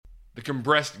The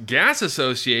Compressed Gas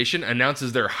Association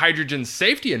announces their hydrogen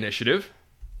safety initiative,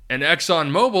 and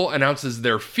ExxonMobil announces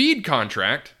their feed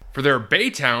contract for their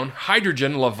Baytown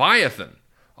hydrogen Leviathan.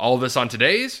 All of this on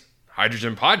today's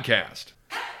Hydrogen Podcast.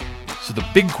 So the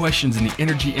big questions in the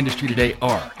energy industry today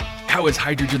are, how is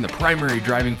hydrogen the primary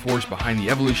driving force behind the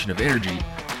evolution of energy?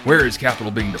 Where is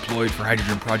capital being deployed for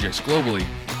hydrogen projects globally?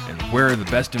 And where are the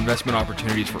best investment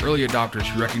opportunities for early adopters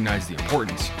who recognize the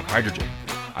importance of hydrogen?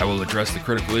 I will address the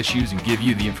critical issues and give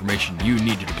you the information you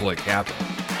need to deploy capital.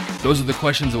 Those are the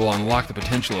questions that will unlock the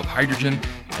potential of hydrogen,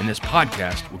 and this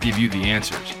podcast will give you the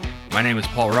answers. My name is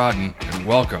Paul Rodden, and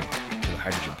welcome to the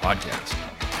Hydrogen Podcast.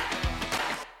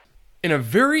 In a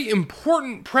very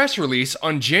important press release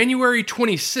on January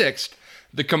 26th,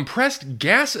 the Compressed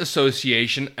Gas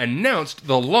Association announced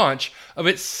the launch of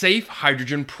its Safe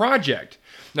Hydrogen project.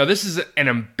 Now, this is an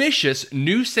ambitious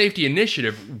new safety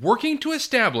initiative working to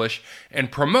establish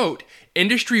and promote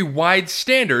industry-wide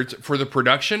standards for the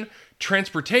production,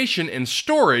 transportation, and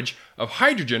storage of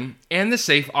hydrogen and the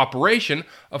safe operation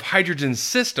of hydrogen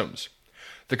systems.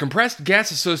 The Compressed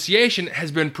Gas Association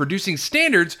has been producing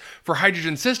standards for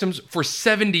hydrogen systems for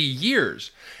 70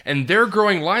 years, and their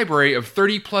growing library of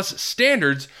 30-plus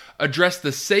standards address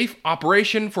the safe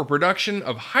operation for production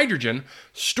of hydrogen,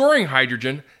 storing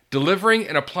hydrogen, delivering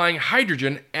and applying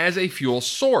hydrogen as a fuel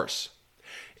source.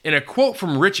 In a quote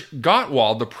from Rich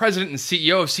Gottwald, the president and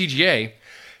CEO of CGA,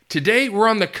 "Today we're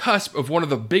on the cusp of one of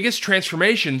the biggest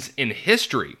transformations in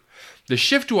history, the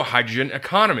shift to a hydrogen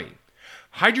economy.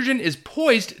 Hydrogen is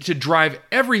poised to drive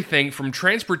everything from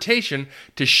transportation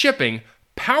to shipping,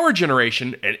 power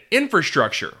generation, and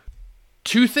infrastructure.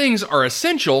 Two things are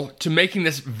essential to making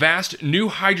this vast new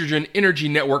hydrogen energy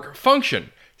network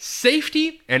function: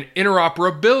 safety and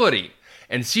interoperability.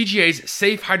 And CGA's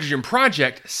Safe Hydrogen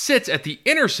project sits at the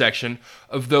intersection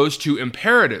of those two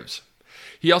imperatives."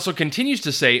 He also continues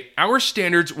to say, "Our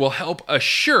standards will help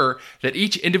assure that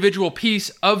each individual piece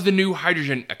of the new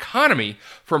hydrogen economy,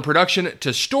 from production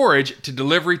to storage to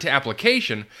delivery to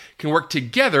application, can work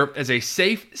together as a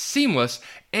safe, seamless,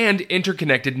 and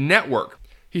interconnected network."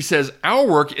 He says, "Our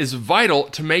work is vital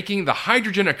to making the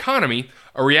hydrogen economy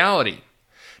a reality."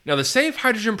 Now, the Safe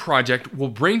Hydrogen project will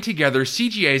bring together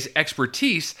CGA's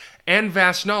expertise and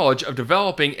vast knowledge of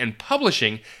developing and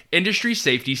publishing industry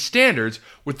safety standards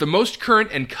with the most current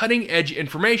and cutting-edge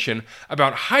information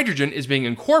about hydrogen is being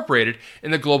incorporated in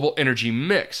the global energy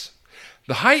mix.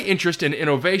 The high interest and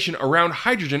innovation around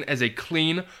hydrogen as a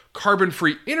clean,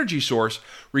 carbon-free energy source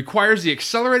requires the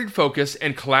accelerated focus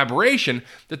and collaboration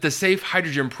that the Safe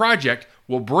Hydrogen project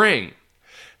will bring.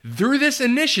 Through this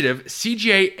initiative,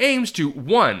 CGA aims to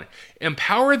 1.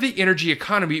 Empower the energy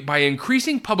economy by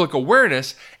increasing public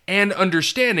awareness and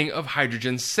understanding of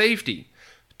hydrogen safety.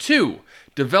 2.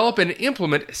 Develop and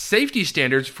implement safety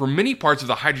standards for many parts of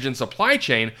the hydrogen supply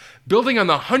chain, building on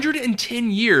the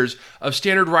 110 years of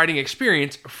standard writing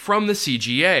experience from the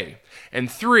CGA.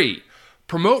 And 3.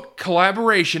 Promote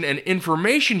collaboration and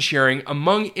information sharing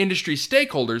among industry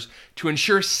stakeholders to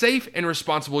ensure safe and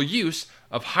responsible use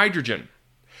of hydrogen.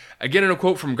 Again, in a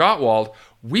quote from Gottwald,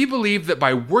 "We believe that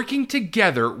by working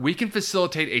together, we can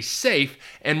facilitate a safe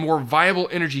and more viable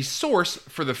energy source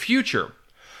for the future.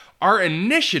 Our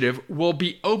initiative will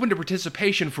be open to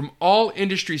participation from all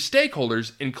industry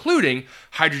stakeholders, including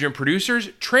hydrogen producers,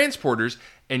 transporters,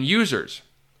 and users."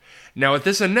 Now, at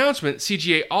this announcement,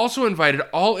 CGA also invited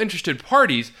all interested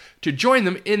parties to join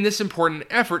them in this important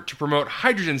effort to promote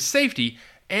hydrogen safety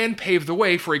and pave the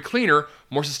way for a cleaner,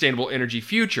 more sustainable energy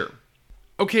future.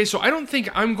 Okay, so I don't think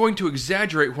I'm going to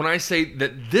exaggerate when I say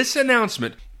that this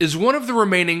announcement is one of the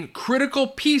remaining critical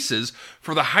pieces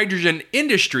for the hydrogen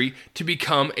industry to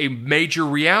become a major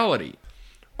reality.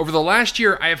 Over the last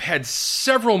year, I have had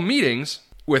several meetings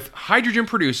with hydrogen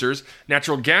producers,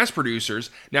 natural gas transporters,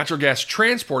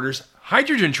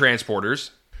 hydrogen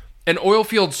transporters, and oil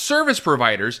field service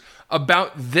providers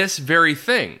about this very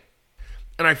thing.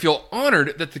 And I feel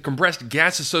honored that the Compressed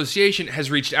Gas Association has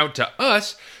reached out to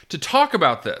us to talk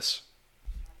about this.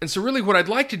 And so really what I'd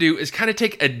like to do is kind of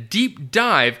take a deep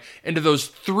dive into those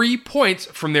 3 points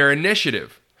from their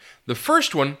initiative. The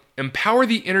first one, empower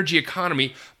the energy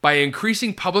economy by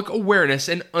increasing public awareness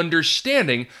and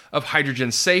understanding of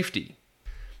hydrogen safety.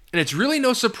 And it's really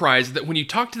no surprise that when you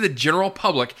talk to the general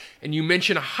public and you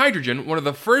mention hydrogen, one of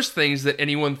the first things that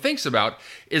anyone thinks about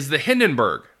is the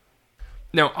Hindenburg.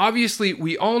 Now, obviously,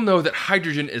 we all know that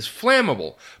hydrogen is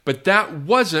flammable, but that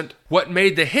wasn't what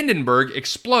made the Hindenburg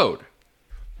explode.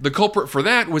 The culprit for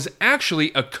that was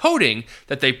actually a coating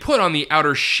that they put on the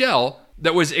outer shell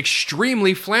that was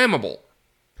extremely flammable.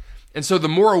 And so the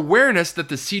more awareness that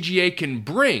the CGA can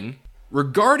bring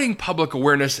regarding public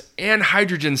awareness and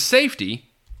hydrogen safety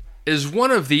is one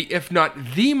of the, if not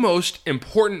the most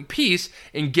important piece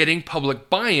in getting public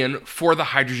buy-in for the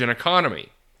hydrogen economy.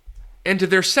 And to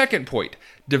their second point,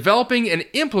 developing and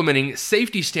implementing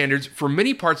safety standards for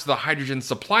many parts of the hydrogen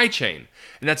supply chain,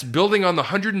 and that's building on the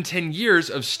 110 years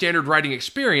of standard writing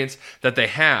experience that they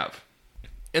have.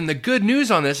 And the good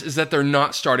news on this is that they're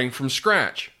not starting from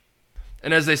scratch.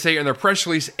 And as they say in their press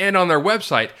release and on their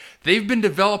website, they've been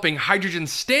developing hydrogen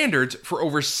standards for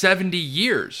over 70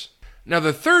 years. Now,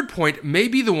 the third point may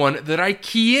be the one that I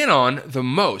key in on the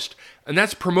most, and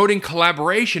that's promoting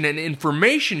collaboration and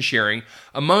information sharing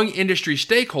among industry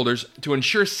stakeholders to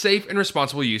ensure safe and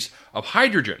responsible use of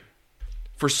hydrogen.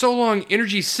 For so long,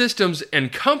 energy systems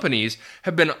and companies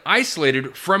have been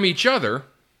isolated from each other,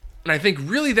 and I think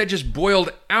really that just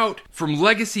boiled out from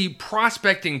legacy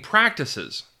prospecting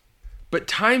practices. But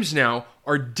times now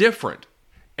are different,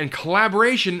 and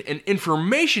collaboration and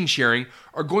information sharing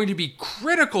are going to be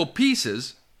critical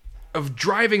pieces of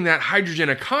driving that hydrogen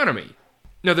economy.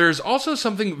 Now, there is also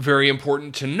something very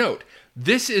important to note.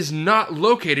 This is not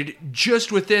located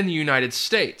just within the United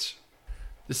States.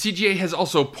 The CGA has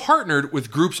also partnered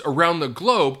with groups around the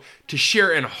globe to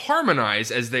share and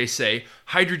harmonize, as they say,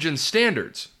 hydrogen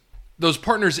standards. Those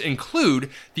partners include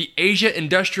the Asia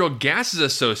Industrial Gases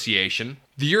Association,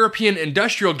 the European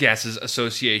Industrial Gases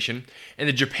Association, and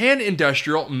the Japan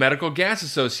Industrial Medical Gas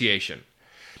Association.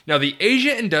 Now, the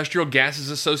Asia Industrial Gases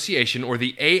Association, or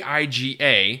the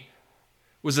AIGA,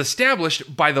 was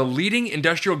established by the leading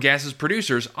industrial gases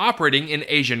producers operating in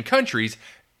Asian countries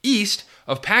east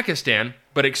of Pakistan,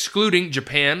 but excluding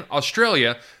Japan,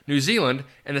 Australia, New Zealand,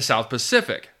 and the South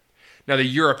Pacific. Now, the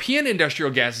European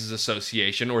Industrial Gases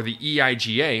Association, or the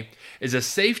EIGA, is a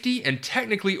safety and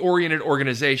technically oriented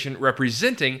organization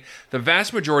representing the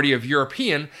vast majority of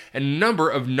European and a number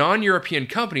of non-European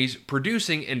companies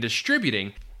producing and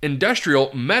distributing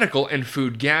industrial, medical, and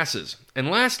food gases.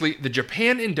 And lastly, the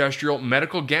Japan Industrial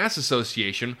Medical Gas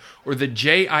Association, or the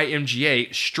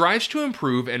JIMGA, strives to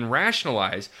improve and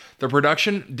rationalize the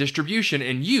production, distribution,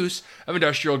 and use of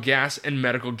industrial gas and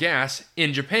medical gas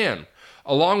in Japan.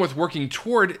 Along with working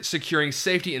toward securing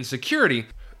safety and security,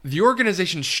 the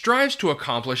organization strives to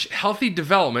accomplish healthy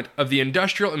development of the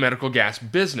industrial and medical gas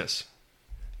business.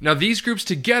 Now, these groups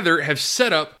together have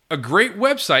set up a great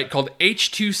website called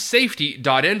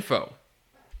h2safety.info.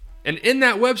 And in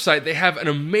that website, they have an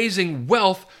amazing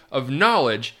wealth of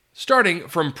knowledge, starting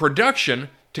from production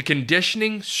to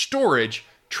conditioning, storage,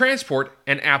 transport,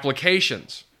 and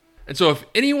applications. And so if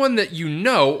anyone that you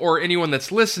know or anyone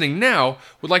that's listening now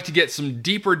would like to get some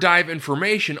deeper dive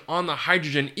information on the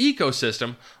hydrogen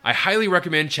ecosystem, I highly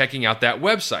recommend checking out that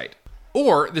website,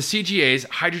 or the CGA's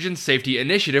Hydrogen Safety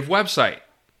Initiative website.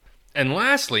 And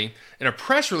lastly, in a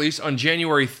press release on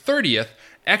January 30th,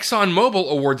 Exxon Mobil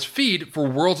awards FEED for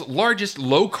world's largest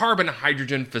low-carbon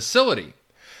hydrogen facility.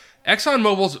 Exxon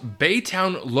Mobil's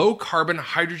Baytown low-carbon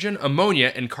hydrogen,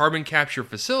 ammonia, and carbon capture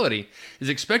facility is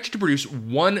expected to produce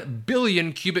 1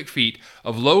 billion cubic feet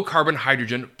of low-carbon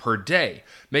hydrogen per day,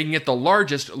 making it the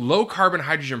largest low-carbon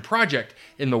hydrogen project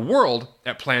in the world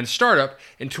at planned startup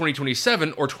in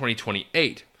 2027 or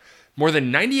 2028. More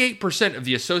than 98% of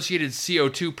the associated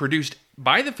CO2 produced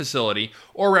by the facility,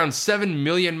 or around 7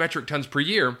 million metric tons per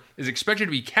year, is expected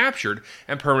to be captured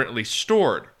and permanently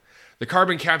stored. The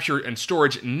carbon capture and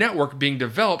storage network being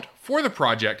developed for the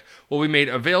project will be made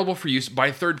available for use by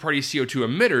third-party CO2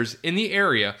 emitters in the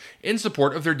area in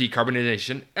support of their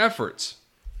decarbonization efforts.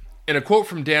 In a quote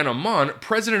from Dan Amon,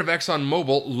 president of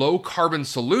ExxonMobil Low Carbon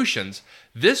Solutions,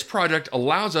 this project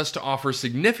allows us to offer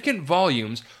significant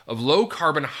volumes of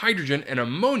low-carbon hydrogen and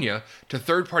ammonia to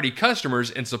third-party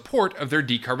customers in support of their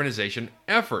decarbonization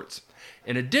efforts.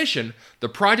 In addition, the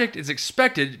project is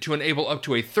expected to enable up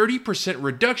to a 30%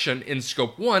 reduction in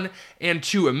Scope 1 and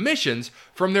 2 emissions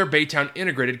from their Baytown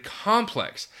integrated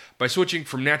complex by switching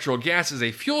from natural gas as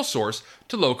a fuel source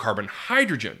to low-carbon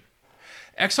hydrogen.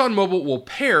 ExxonMobil will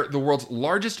pair the world's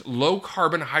largest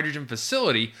low-carbon hydrogen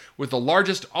facility with the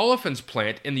largest olefins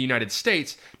plant in the United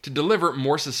States to deliver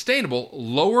more sustainable,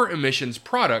 lower emissions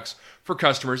products for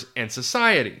customers and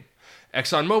society.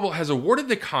 ExxonMobil has awarded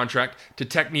the contract to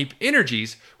Technip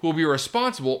Energies, who will be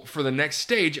responsible for the next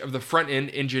stage of the front-end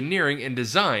engineering and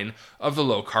design of the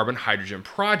low-carbon hydrogen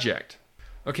project.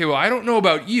 Okay, well, I don't know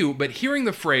about you, but hearing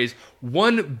the phrase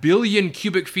 1 billion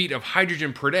cubic feet of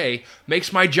hydrogen per day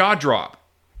makes my jaw drop.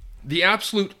 The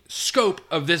absolute scope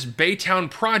of this Baytown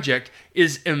project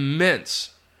is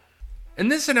immense.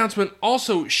 And this announcement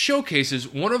also showcases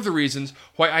one of the reasons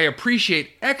why I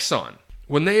appreciate Exxon.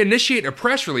 When they initiate a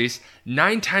press release,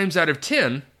 9 times out of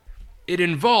 10, it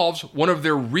involves one of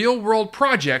their real-world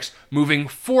projects moving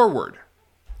forward.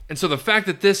 And so the fact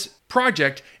that this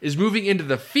project is moving into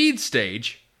the feed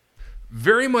stage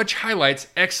very much highlights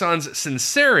Exxon's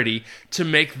sincerity to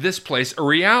make this place a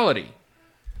reality.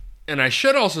 And I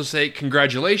should also say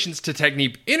congratulations to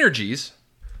Technip Energies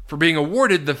for being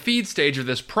awarded the feed stage of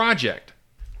this project.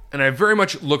 And I very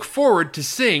much look forward to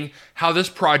seeing how this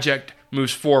project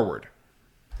moves forward.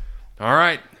 All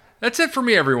right, that's it for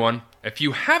me, everyone. If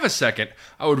you have a second,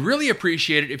 I would really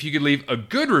appreciate it if you could leave a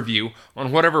good review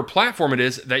on whatever platform it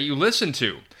is that you listen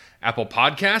to. Apple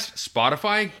Podcast,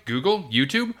 Spotify, Google,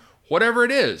 YouTube, whatever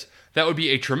it is. That would be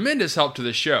a tremendous help to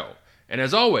the show. And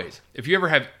as always, if you ever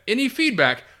have any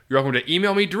feedback, you're welcome to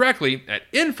email me directly at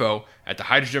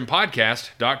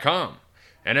info@thehydrogenpodcast.com.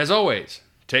 And as always,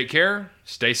 take care,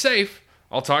 stay safe,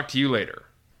 I'll talk to you later.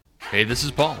 Hey, this is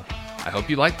Paul. I hope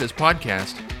you liked this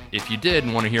podcast. If you did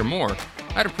and want to hear more,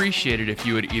 I'd appreciate it if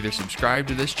you would either subscribe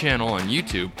to this channel on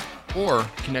YouTube or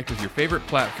connect with your favorite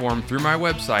platform through my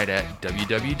website at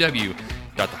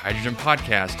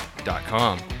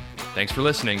www.thehydrogenpodcast.com. Thanks for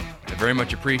listening. I very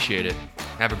much appreciate it.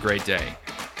 Have a great day.